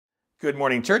Good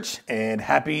morning, church, and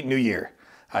Happy New Year.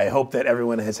 I hope that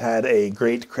everyone has had a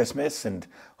great Christmas and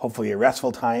hopefully a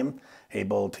restful time,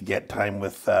 able to get time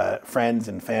with friends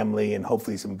and family and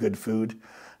hopefully some good food.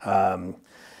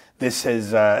 This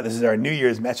is our New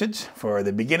Year's message for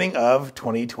the beginning of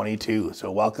 2022.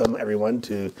 So welcome everyone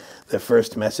to the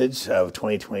first message of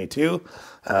 2022.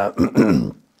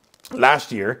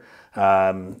 Last year,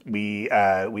 our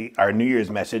New Year's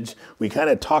message, we kind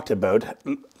of talked about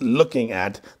looking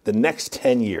at the next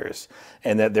 10 years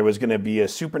and that there was going to be a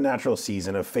supernatural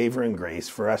season of favor and grace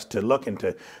for us to look and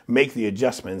to make the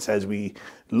adjustments as we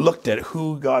looked at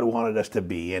who God wanted us to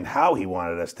be and how he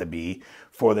wanted us to be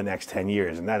for the next 10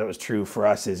 years. And that was true for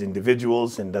us as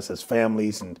individuals and us as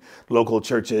families and local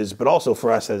churches, but also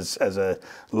for us as a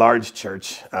large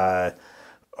church,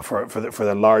 for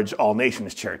the large all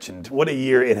nations church. And what a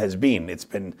year it has been. It's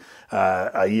been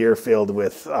a year filled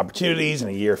with opportunities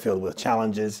and a year filled with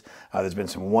challenges. There's been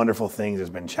some wonderful things. There's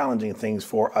been challenging things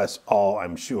for us all,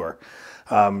 I'm sure.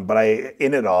 But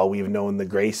in it all, we've known the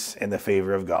grace and the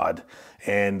favor of God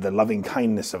and the loving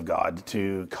kindness of God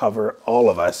to cover all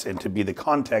of us and to be the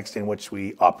context in which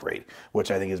we operate,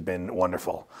 which I think has been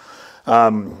wonderful.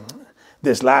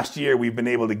 This last year, we've been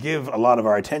able to give a lot of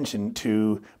our attention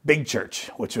to Big Church,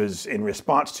 which was in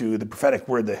response to the prophetic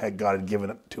word that God had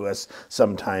given to us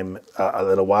sometime a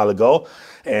little while ago,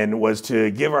 and was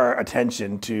to give our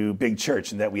attention to Big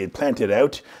Church, and that we had planted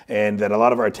out, and that a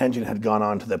lot of our attention had gone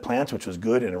on to the plants, which was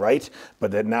good and right, but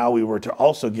that now we were to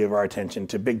also give our attention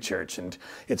to Big Church. And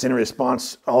it's in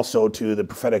response also to the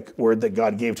prophetic word that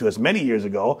God gave to us many years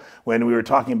ago when we were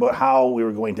talking about how we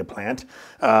were going to plant,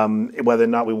 whether or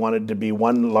not we wanted to be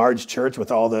one large church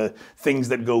with all the things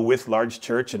that go with large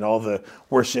church and all the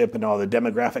worship and all the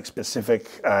demographic specific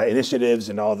initiatives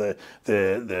and all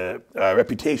the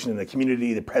reputation in the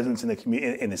community, the presence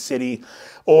in the city,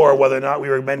 or whether or not we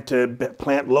were meant to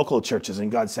plant local churches.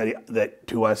 And God said that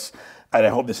to us, and I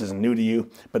hope this isn't new to you,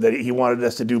 but that he wanted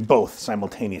us to do both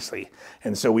simultaneously.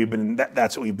 And so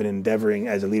that's what we've been endeavoring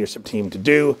as a leadership team to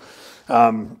do.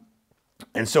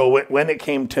 And so when it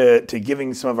came to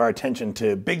giving some of our attention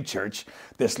to Big Church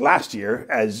this last year,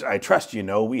 as I trust you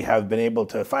know, we have been able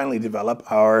to finally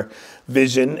develop our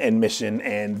vision and mission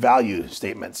and value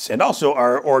statements, and also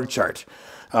our org chart.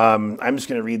 I'm just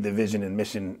going to read the vision and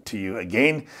mission to you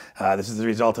again. This is the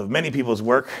result of many people's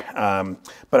work,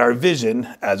 but our vision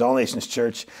as All Nations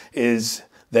Church is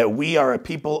that we are a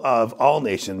people of all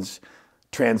nations,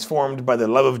 transformed by the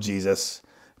love of Jesus,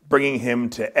 bringing him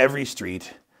to every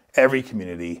street, every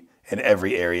community, and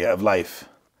every area of life.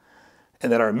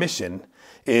 And that our mission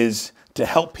is to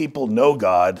help people know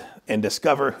God and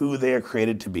discover who they are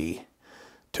created to be,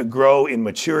 to grow in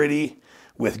maturity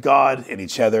with God and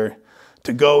each other,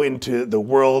 to go into the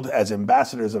world as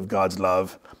ambassadors of God's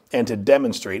love, and to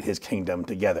demonstrate his kingdom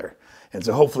together. And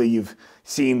so hopefully you've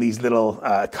seen these little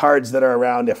cards that are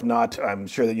around. If not, I'm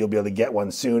sure that you'll be able to get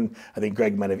one soon. I think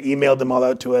Greg might have emailed them all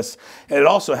out to us. And it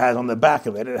also has on the back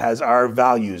of it, it has our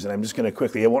values. And I'm just going to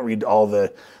quickly, I won't read all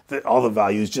the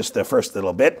values, just the first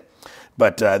little bit.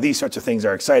 But these sorts of things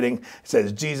are exciting. It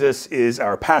says, Jesus is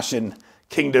our passion.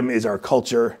 Kingdom is our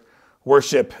culture.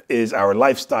 Worship is our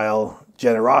lifestyle.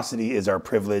 Generosity is our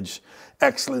privilege.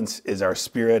 Excellence is our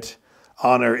spirit.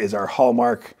 Honor is our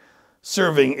hallmark.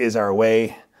 Serving is our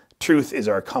way, truth is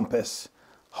our compass,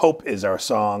 hope is our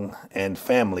song, and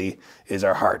family is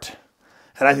our heart.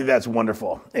 And I think that's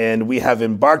wonderful. And we have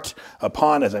embarked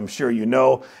upon, as I'm sure you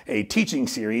know, a teaching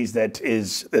series that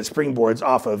springboards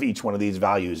off of each one of these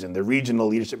values. And the regional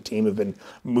leadership team have been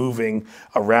moving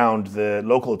around the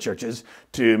local churches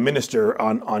to minister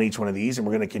on each one of these, and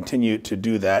we're going to continue to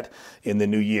do that in the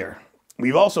new year.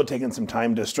 We've also taken some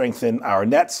time to strengthen our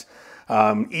nets.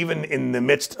 Even in the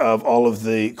midst of all of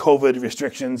the COVID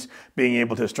restrictions, being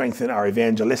able to strengthen our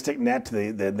evangelistic net,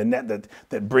 the net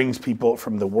that brings people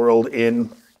from the world in.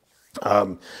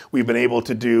 We've been able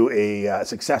to do a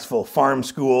successful farm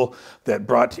school that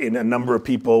brought in a number of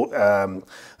people,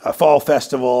 a fall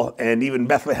festival, and even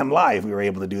Bethlehem Live we were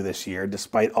able to do this year,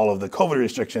 despite all of the COVID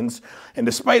restrictions. And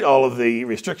despite all of the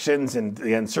restrictions and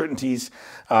the uncertainties,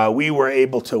 we were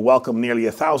able to welcome nearly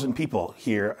 1,000 people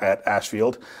here at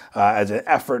Ashfield as an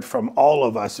effort from all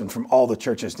of us and from all the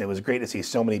churches. And it was great to see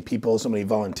so many people, so many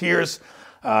volunteers,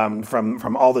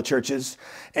 from all the churches,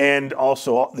 and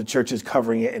also the churches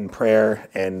covering it in prayer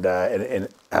and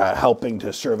helping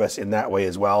to serve us in that way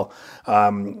as well.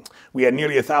 We had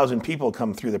nearly 1,000 people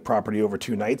come through the property over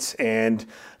 2 nights, and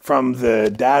from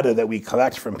the data that we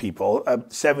collect from people,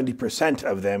 70%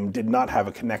 of them did not have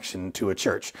a connection to a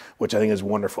church, which I think is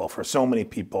wonderful for so many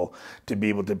people to be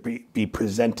able to be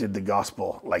presented the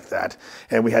gospel like that.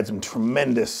 And we had some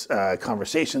tremendous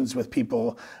conversations with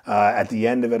people at the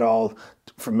end of it all.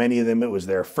 For many of them, it was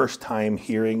their first time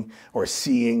hearing or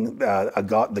seeing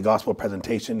the gospel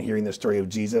presentation, hearing the story of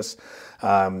Jesus.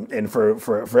 And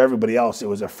for everybody else, it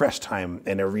was a fresh time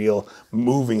and a real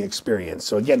moving experience.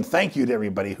 So again, thank you to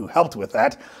everybody who helped with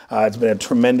that. It's been a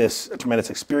tremendous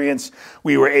experience.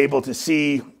 We were able to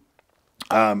see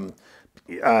in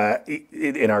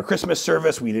our Christmas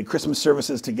service, we did Christmas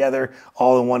services together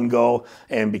all in one go.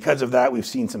 And because of that, we've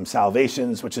seen some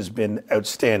salvations, which has been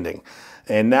outstanding.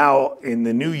 And now in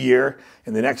the new year,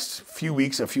 in the next few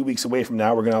weeks, a few weeks away from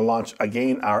now, we're going to launch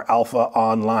again our Alpha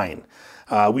online.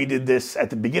 We did this at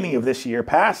the beginning of this year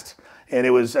past, and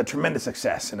it was a tremendous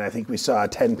success. And I think we saw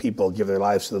 10 people give their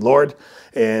lives to the Lord,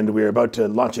 and we're about to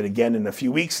launch it again in a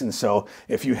few weeks. And so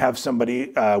if you have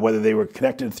somebody, whether they were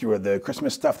connected through the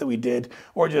Christmas stuff that we did,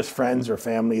 or just friends or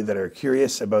family that are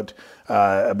curious about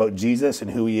Jesus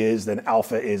and who he is, then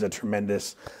Alpha is a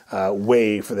tremendous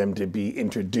way for them to be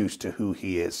introduced to who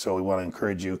he is. So we want to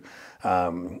encourage you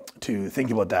to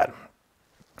think about that.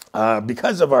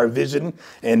 Because of our vision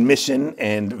and mission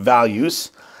and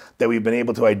values that we've been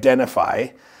able to identify,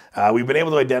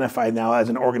 now as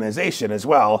an organization as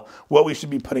well, what we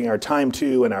should be putting our time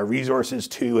to and our resources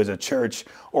to as a church,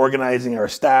 organizing our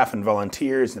staff and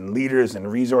volunteers and leaders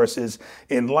and resources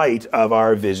in light of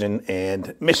our vision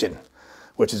and mission,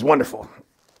 which is wonderful.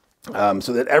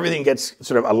 So that everything gets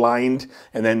sort of aligned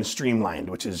and then streamlined,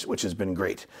 which has been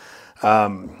great.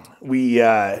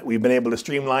 We've been able to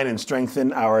streamline and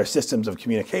strengthen our systems of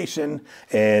communication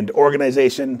and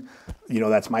organization.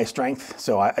 That's my strength.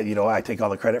 So I take all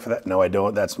the credit for that. No, I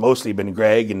don't. That's mostly been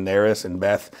Greg and Neris and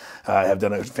Beth have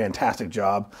done a fantastic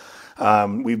job.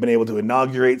 We've been able to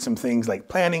inaugurate some things like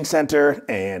Planning Center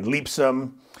and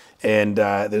Leapsome, and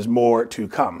there's more to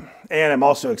come. And I'm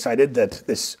also excited that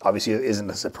this obviously isn't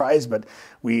a surprise, but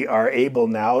we are able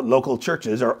now, local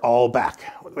churches are all back.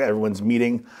 Everyone's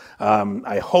meeting.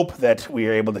 I hope that we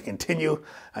are able to continue.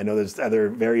 I know there's other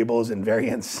variables and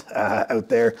variants out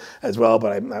there as well,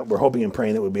 but we're hoping and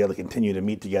praying that we'll be able to continue to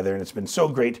meet together. And it's been so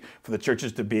great for the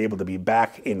churches to be able to be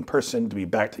back in person, to be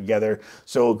back together.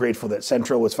 So grateful that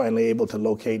Central was finally able to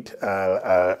locate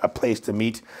a place to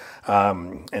meet.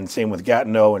 And same with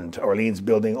Gatineau, and Orleans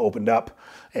building opened up.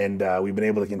 And we've been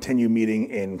able to continue meeting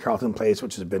in Carlton Place,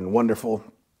 which has been wonderful.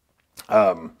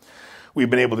 We've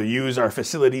been able to use our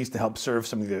facilities to help serve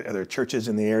some of the other churches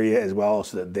in the area as well,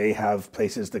 so that they have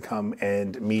places to come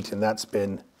and meet, and that's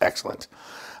been excellent.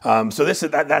 So that's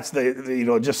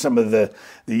just some of the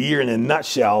year in a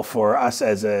nutshell for us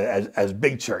as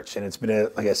Big Church, and it's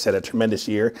been like I said, a tremendous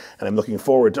year, and I'm looking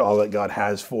forward to all that God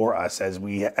has for us as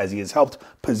He has helped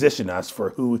position us for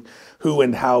who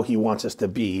and how He wants us to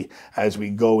be as we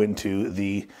go into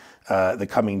the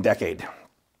coming decade.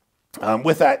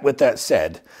 With that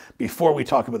said, before we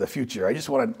talk about the future, I just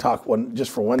want to talk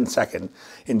for 1 second.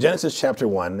 In Genesis chapter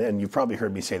 1, and you've probably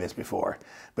heard me say this before,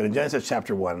 but in Genesis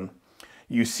chapter 1,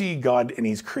 you see God, and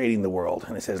He's creating the world,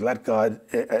 and it says, "Let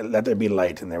there be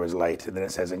light," and there was light. And then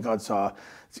it says, and God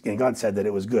said that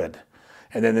it was good.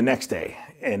 And then the next day,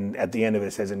 and at the end of it,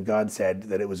 it says, and God said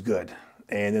that it was good.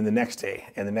 And then the next day,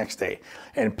 and the next day,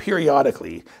 and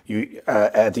periodically,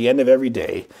 at the end of every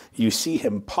day, you see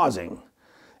Him pausing.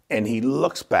 And He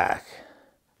looks back,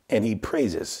 and He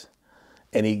praises,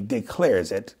 and He declares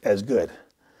it as good.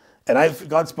 And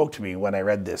God spoke to me when I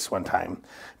read this one time,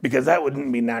 because that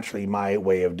wouldn't be naturally my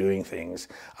way of doing things.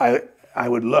 I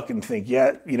would look and think,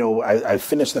 I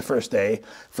finished the first day.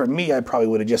 For me, I probably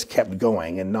would have just kept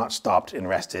going and not stopped and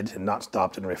rested, and not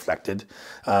stopped and reflected,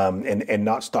 and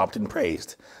not stopped and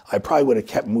praised. I probably would have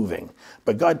kept moving.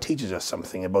 But God teaches us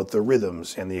something about the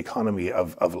rhythms and the economy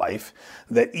of life,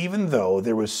 that even though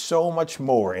there was so much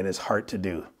more in His heart to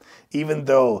do, even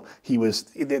though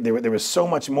there was so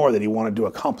much more that He wanted to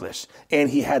accomplish, and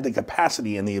He had the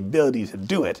capacity and the ability to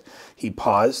do it, He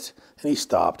paused and He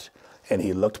stopped and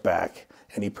He looked back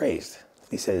and He praised.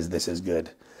 He says, "This is good."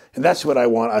 And that's what I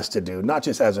want us to do, not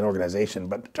just as an organization,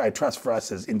 but I trust for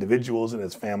us as individuals and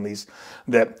as families,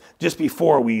 that just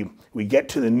before we get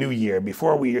to the new year,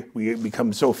 before we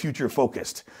become so future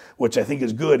focused, which I think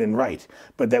is good and right,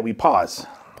 but that we pause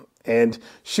And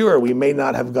sure, we may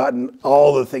not have gotten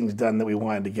all the things done that we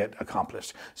wanted to get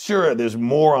accomplished. Sure, there's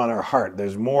more on our heart.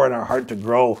 There's more in our heart to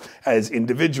grow as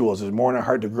individuals. There's more in our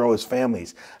heart to grow as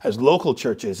families, as local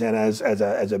churches, and as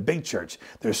a big church.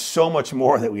 There's so much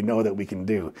more that we know that we can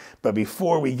do. But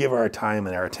before we give our time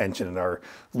and our attention and our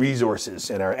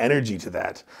resources and our energy to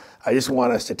that, I just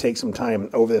want us to take some time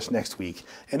over this next week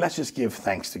and let's just give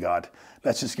thanks to God.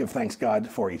 Let's just give thanks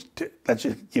let's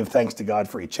just give thanks to God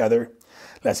for each other.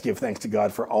 Let's give thanks to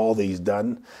God for all that he's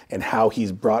done and how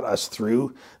he's brought us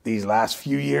through these last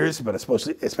few years, but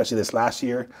especially this last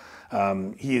year.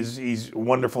 He's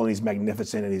wonderful and he's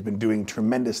magnificent and he's been doing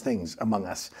tremendous things among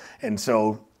us. And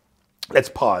so let's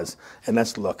pause and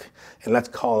let's look and let's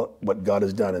call what God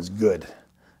has done as good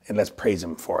and let's praise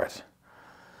him for it.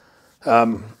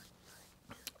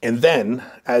 And then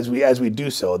as we do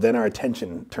so, then our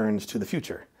attention turns to the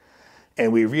future.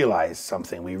 And we realize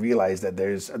something. We realize that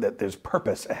there's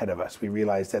purpose ahead of us. We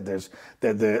realize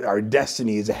that our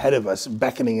destiny is ahead of us,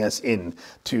 beckoning us in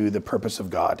to the purpose of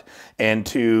God and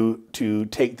to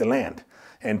take the land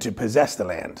and to possess the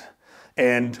land.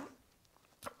 And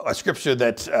a scripture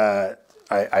that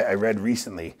I read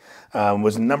recently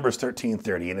was Numbers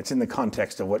 13:30, and it's in the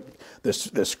context of what the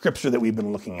scripture that we've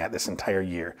been looking at this entire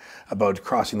year about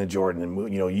crossing the Jordan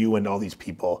and you and all these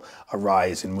people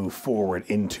arise and move forward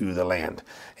into the land.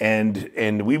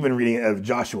 And we've been reading of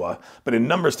Joshua, but in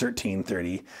Numbers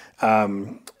 13:30,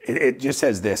 it just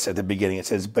says this at the beginning. It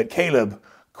says, "But Caleb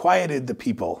quieted the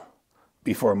people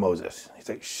before Moses." He's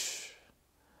like, "Shh,"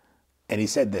 and he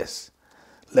said this,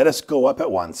 "Let us go up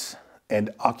at once and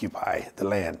occupy the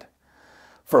land,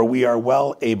 for we are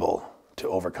well able to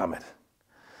overcome it."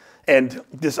 And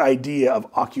this idea of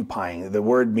occupying, the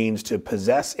word means to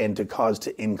possess and to cause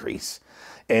to increase.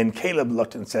 And Caleb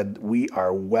looked and said, we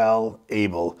are well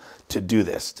able to do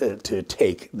this, to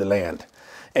take the land.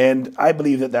 And I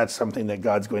believe that that's something that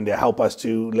God's going to help us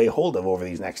to lay hold of over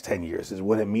these next 10 years, is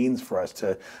what it means for us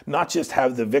to not just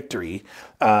have the victory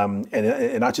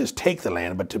and not just take the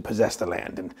land, but to possess the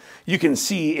land. And you can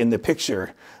see in the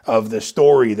picture of the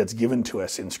story that's given to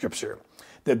us in Scripture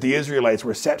that the Israelites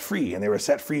were set free, and they were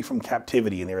set free from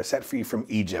captivity, and they were set free from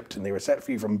Egypt, and they were set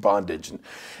free from bondage.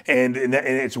 And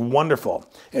it's wonderful.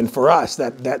 And for us,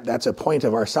 that's a point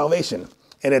of our salvation.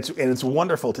 And it's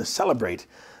wonderful to celebrate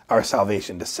our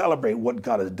salvation, to celebrate what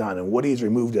God has done and what he's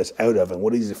removed us out of and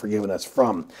what he's forgiven us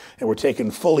from. And we're taken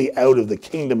fully out of the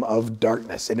kingdom of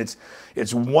darkness. And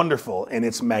it's wonderful and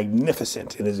it's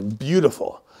magnificent and it's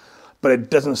beautiful, but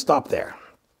it doesn't stop there.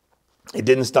 It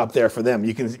didn't stop there for them.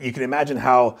 You can imagine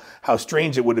how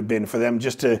strange it would have been for them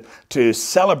just to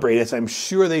celebrate, as I'm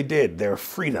sure they did, their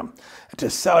freedom. To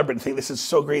celebrate and think, this is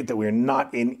so great that we're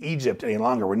not in Egypt any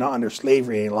longer. We're not under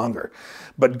slavery any longer.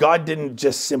 But God didn't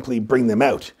just simply bring them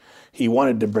out. He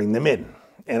wanted to bring them in.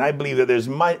 And I believe that there's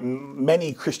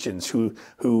many Christians who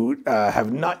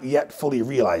have not yet fully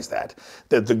realized that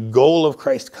the goal of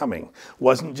Christ coming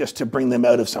wasn't just to bring them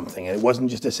out of something. And it wasn't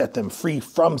just to set them free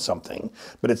from something,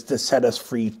 but it's to set us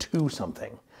free to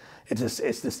something.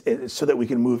 It's so that we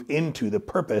can move into the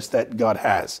purpose that God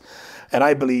has. And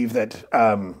I believe that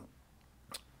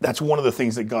that's one of the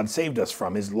things that God saved us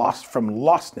from, is from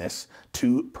lostness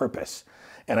to purpose.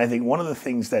 And I think one of the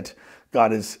things that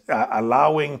God is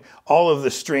allowing all of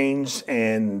the strange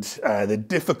and the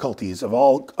difficulties of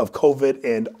COVID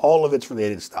and all of its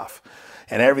related stuff,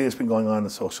 and everything that's been going on in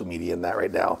social media and that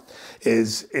right now,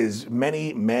 is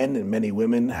many men and many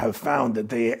women have found that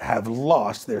they have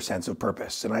lost their sense of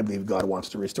purpose. And I believe God wants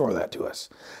to restore that to us.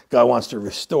 God wants to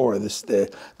restore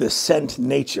the sent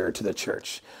nature to the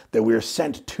church, that we're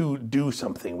sent to do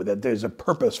something, that there's a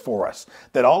purpose for us,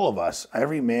 that all of us,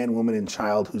 every man, woman, and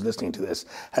child who's listening to this,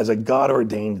 has a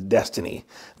God-ordained destiny,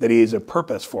 that he has a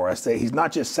purpose for us, that he's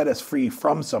not just set us free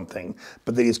from something,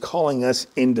 but that he's calling us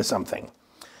into something.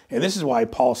 And this is why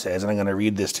Paul says, and I'm going to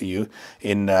read this to you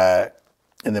in the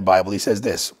Bible, he says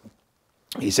this.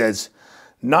 He says,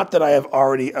 "Not that I have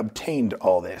already obtained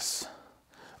all this,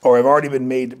 or have already been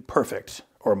made perfect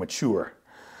or mature."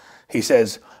 He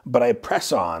says, "But I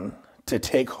press on to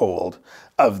take hold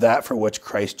of that for which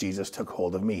Christ Jesus took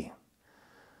hold of me.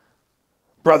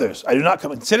 Brothers, I do not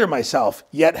consider myself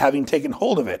yet having taken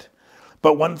hold of it,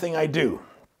 but one thing I do,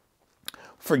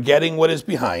 forgetting what is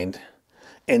behind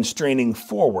and straining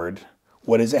forward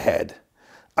what is ahead,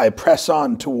 I press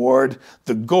on toward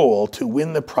the goal to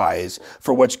win the prize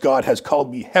for which God has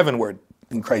called me heavenward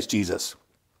in Christ Jesus."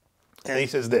 And he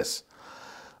says this,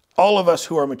 all of us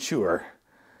who are mature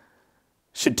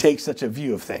should take such a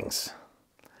view of things.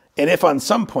 And if on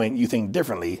some point you think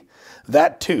differently,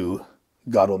 that too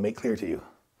God will make clear to you.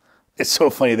 It's so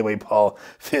funny the way Paul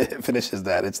finishes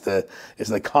that. It's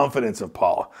the confidence of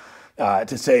Paul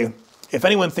to say, if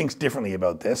anyone thinks differently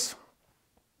about this,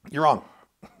 you're wrong.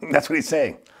 That's what he's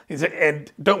saying. He said,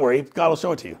 and don't worry, God will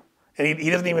show it to you. And he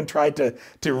doesn't even try to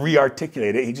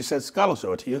re-articulate it. He just says, God will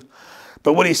show it to you.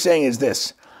 But what he's saying is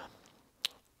this,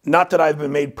 not that I've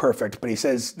been made perfect, but he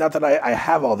says, not that I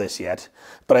have all this yet,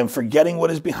 but I'm forgetting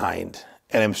what is behind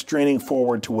and I'm straining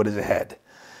forward to what is ahead.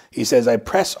 He says, I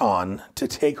press on to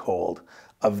take hold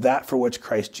of that for which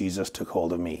Christ Jesus took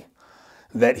hold of me.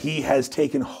 That he has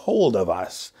taken hold of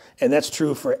us, and that's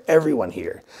true for everyone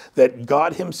here, that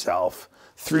God himself,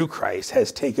 through Christ,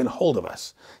 has taken hold of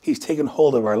us. He's taken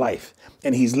hold of our life,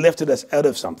 and he's lifted us out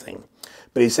of something.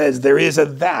 But he says, there is a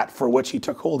that for which he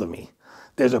took hold of me.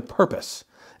 There's a purpose.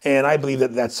 And I believe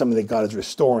that that's something that God is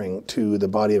restoring to the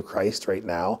body of Christ right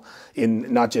now,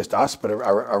 in not just us, but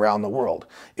around the world,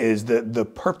 is the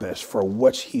purpose for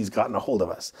which he's gotten a hold of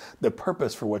us, the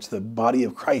purpose for which the body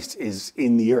of Christ is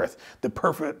in the earth, the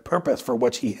purpose for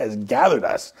which he has gathered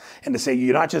us. And to say,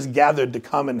 you're not just gathered to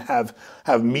come and have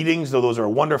meetings, though those are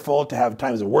wonderful, to have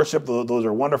times of worship, though those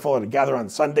are wonderful, or to gather on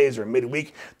Sundays or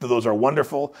midweek, though those are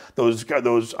wonderful,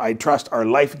 those I trust are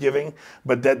life-giving,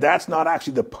 but that's not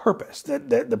actually the purpose.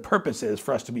 The purpose is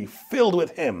for us to be filled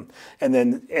with him and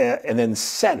then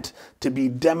sent to be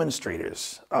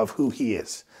demonstrators of who he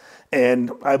is. And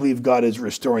I believe God is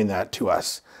restoring that to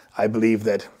us. I believe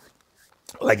that,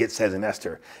 like it says in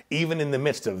Esther, even in the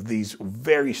midst of these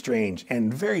very strange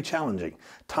and very challenging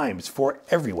times for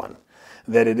everyone,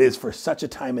 that it is for such a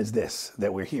time as this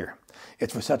that we're here.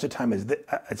 It's for such a time as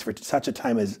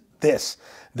this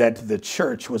that the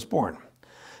church was born.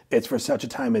 It's for such a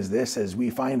time as this as we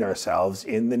find ourselves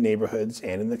in the neighborhoods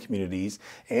and in the communities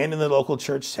and in the local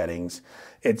church settings.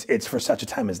 It's for such a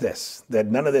time as this that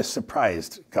none of this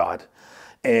surprised God.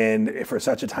 And for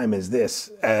such a time as this,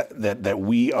 that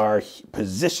we are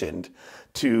positioned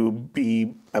to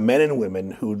be men and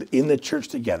women who, in the church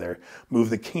together, move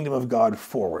the kingdom of God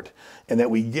forward. And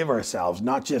that we give ourselves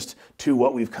not just to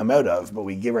what we've come out of, but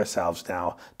we give ourselves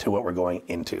now to what we're going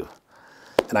into.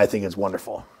 And I think it's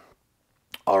wonderful.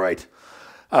 All right.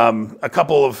 A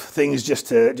couple of things just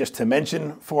to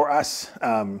mention for us.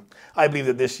 I believe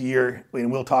that this year,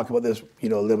 and we'll talk about this, a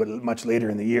little bit much later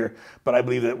in the year, but I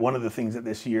believe that one of the things that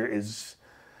this year is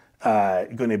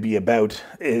going to be about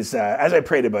is, as I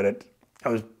prayed about it, I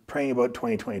was praying about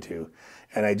 2022,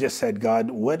 and I just said, God,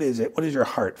 what is it? What is your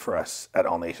heart for us at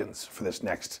All Nations for this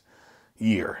next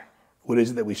year? What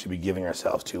is it that we should be giving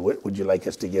ourselves to? What would you like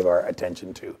us to give our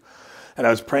attention to? And I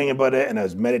was praying about it, and I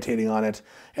was meditating on it,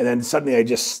 and then suddenly I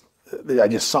just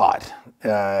saw it,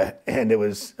 and it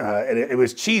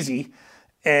was cheesy,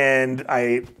 and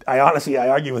I honestly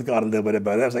argued with God a little bit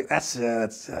about it. I was like, that's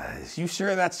you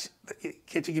sure that's?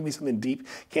 Can't you give me something deep?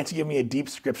 Can't you give me a deep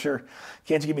scripture?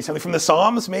 Can't you give me something from the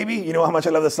Psalms? Maybe you know how much I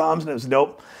love the Psalms, and it was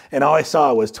nope. And all I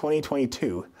saw was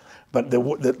 2022, but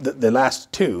the last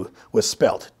two was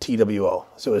spelt TWO,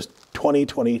 so it was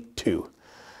 2022.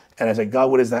 And I said, God,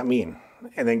 what does that mean?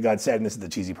 And then God said, and this is the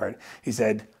cheesy part, he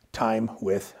said, time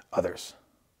with others.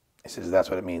 He says, that's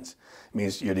what it means. It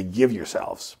means you're to give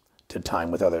yourselves to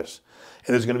time with others.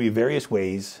 And there's going to be various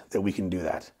ways that we can do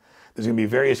that. There's going to be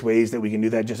various ways that we can do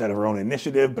that just out of our own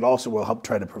initiative, but also we'll help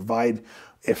try to provide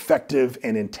effective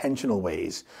and intentional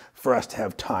ways for us to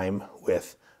have time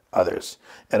with others.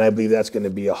 And I believe that's going to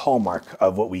be a hallmark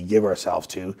of what we give ourselves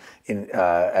to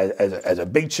as a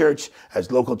big church, as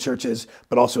local churches,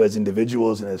 but also as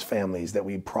individuals and as families, that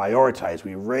we prioritize,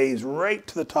 we raise right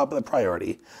to the top of the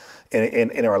priority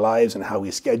in our lives and how we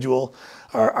schedule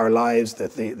our lives, the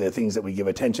things that we give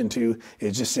attention to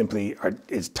is just simply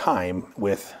is time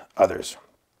with others.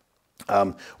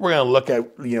 We're going to look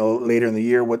at, later in the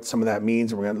year what some of that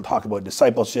means. We're going to talk about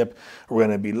discipleship. We're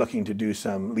going to be looking to do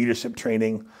some leadership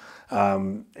training.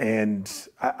 And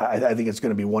I think it's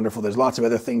going to be wonderful. There's lots of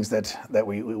other things that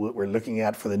we're looking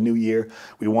at for the new year.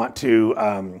 We want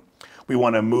to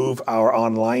move our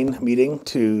online meeting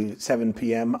to 7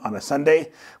 p.m. on a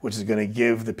Sunday, which is going to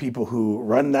give the people who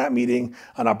run that meeting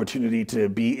an opportunity to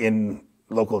be in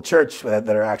local church that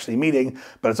are actually meeting,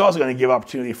 but it's also going to give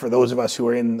opportunity for those of us who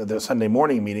are in the Sunday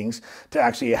morning meetings to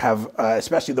actually have,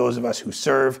 especially those of us who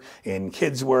serve in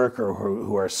kids work or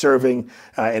who are serving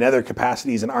in other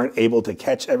capacities and aren't able to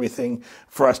catch everything,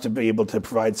 for us to be able to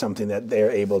provide something that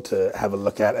they're able to have a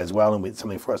look at as well, and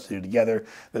something for us to do together.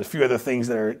 There's a few other things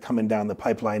that are coming down the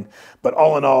pipeline, but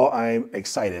all in all, I'm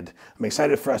excited. I'm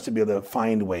excited for us to be able to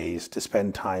find ways to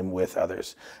spend time with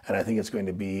others, and I think it's going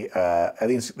to be,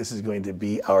 this is going to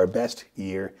be our best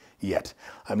year yet.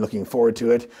 I'm looking forward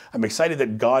to it. I'm excited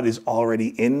that God is already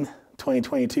into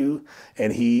 2022,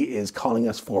 and he is calling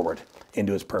us forward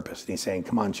into his purpose. And he's saying,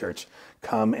 come on, church,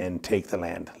 come and take the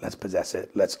land. Let's possess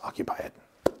it. Let's occupy it.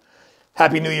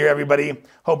 Happy New Year, everybody.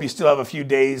 Hope you still have a few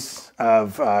days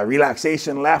of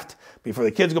relaxation left before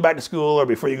the kids go back to school or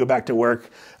before you go back to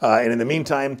work. And in the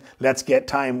meantime, let's get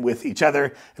time with each other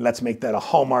and let's make that a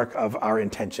hallmark of our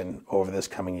intention over this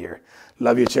coming year.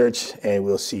 Love you, church, and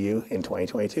we'll see you in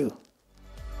 2022.